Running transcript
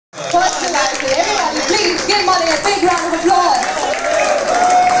Personality. Everybody, please give Mali a big round of applause.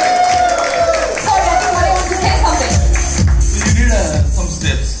 Sorry, I think Mali wants to say something. You need some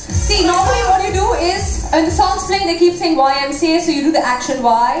steps. See, normally what you do is, when the song's playing, they keep saying YMCA, so you do the action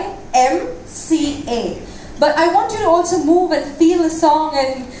YMCA. But I want you to also move and feel the song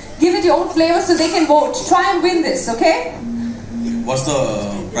and give it your own flavor so they can vote. Try and win this, okay? What's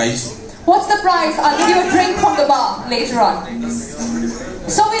the price? What's the price? I'll give you a drink from the bar later on.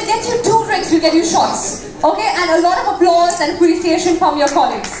 So we'll get you 2 drinks, we'll get you shots. Okay? And a lot of applause and appreciation from your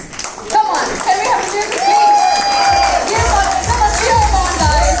colleagues. Come on, can we have a music, please? Come on, cheer them on,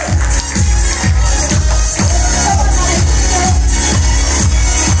 guys.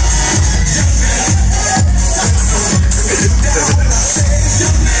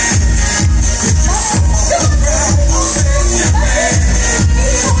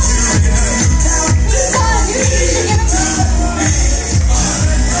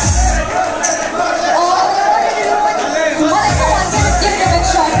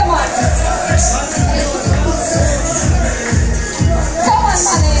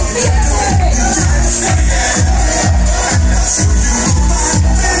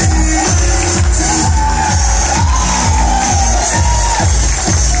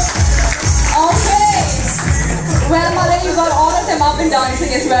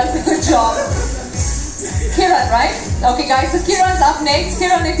 Dancing as well, so good job. Kiran, right? Okay guys, so Kiran's up next.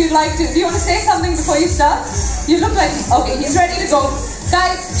 Kiran, if you'd like to, do you want to say something before you start? You look like, okay, he's ready to go.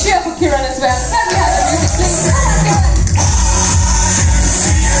 Guys, cheer for Kiran as well. Can we have the music, please?